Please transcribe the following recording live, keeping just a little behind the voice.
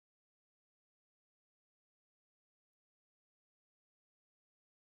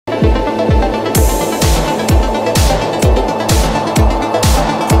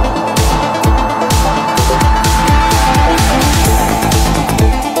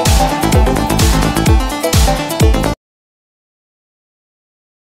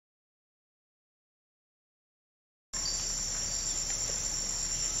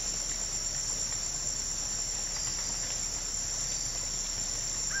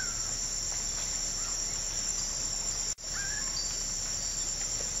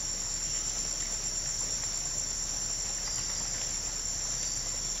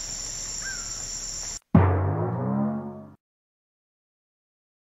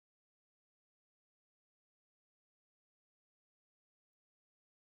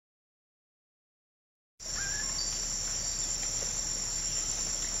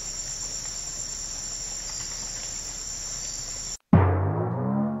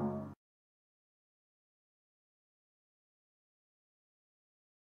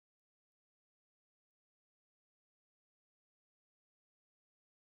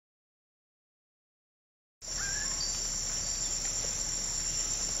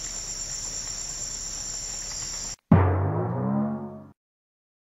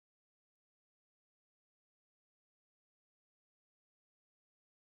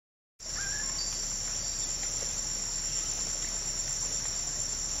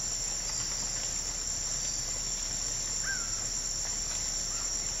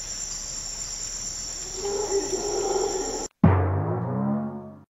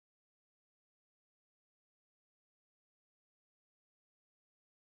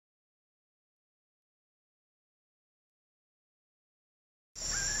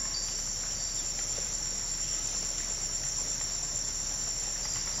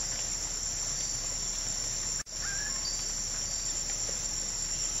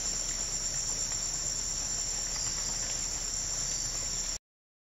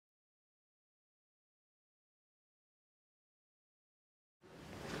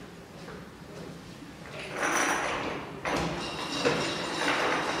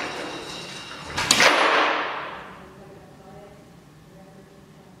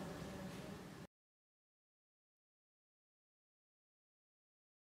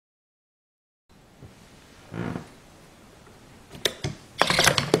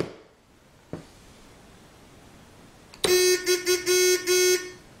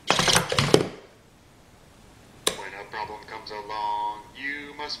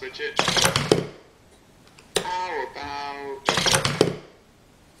switch it. How about...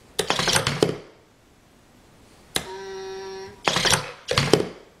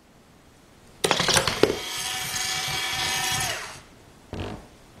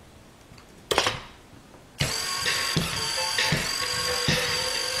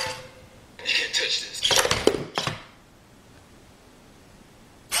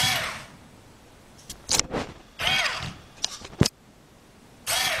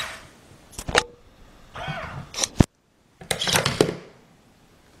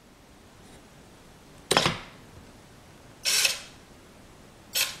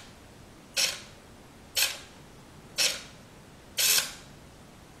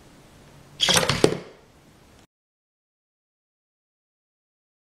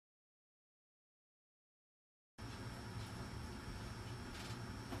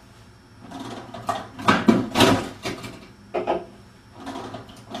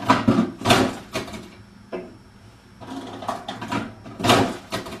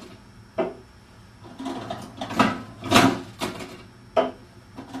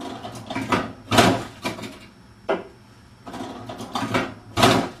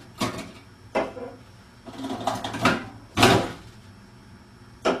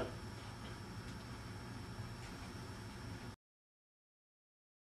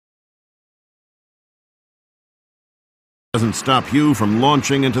 Doesn't stop Hugh from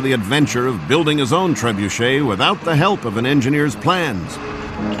launching into the adventure of building his own trebuchet without the help of an engineer's plans.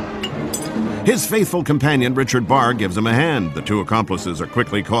 His faithful companion Richard Barr gives him a hand. The two accomplices are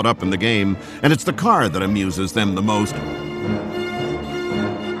quickly caught up in the game, and it's the car that amuses them the most.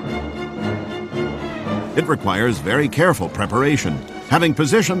 It requires very careful preparation. Having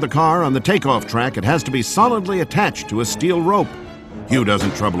positioned the car on the takeoff track, it has to be solidly attached to a steel rope. Hugh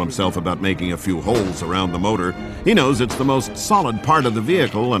doesn't trouble himself about making a few holes around the motor. He knows it's the most solid part of the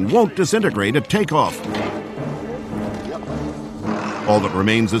vehicle and won't disintegrate at takeoff. All that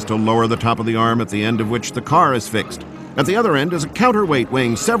remains is to lower the top of the arm, at the end of which the car is fixed. At the other end is a counterweight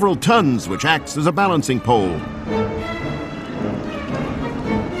weighing several tons, which acts as a balancing pole.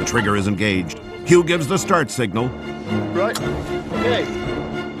 The trigger is engaged. Hugh gives the start signal. Right. Okay.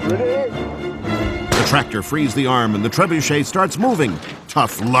 Ready? The tractor frees the arm and the trebuchet starts moving.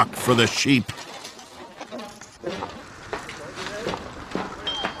 Tough luck for the sheep.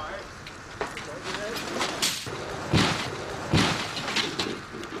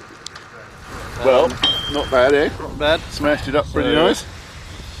 Well, not bad, eh? Not bad. Smashed it up pretty nice.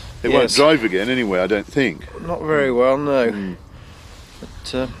 It won't drive again anyway, I don't think. Not very well, no.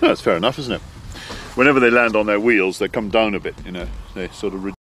 But, No, that's fair enough, isn't it? Whenever they land on their wheels, they come down a bit, you know. They sort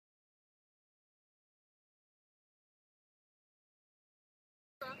of...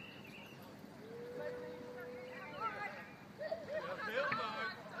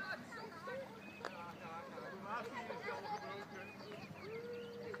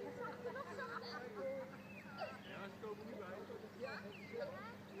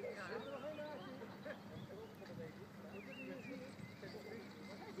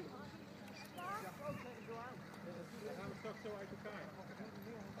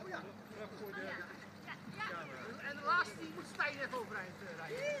 En de laatste die moet Stijn even overeind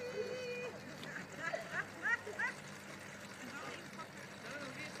rijden.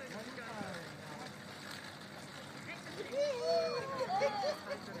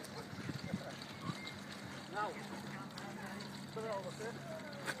 Nou, geweldig hè.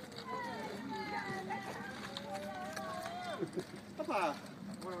 Papa,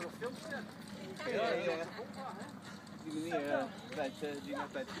 worden we nog filmster? Ja. Die meneer die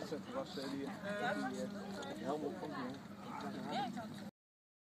net bij het fietsen was, die helm op van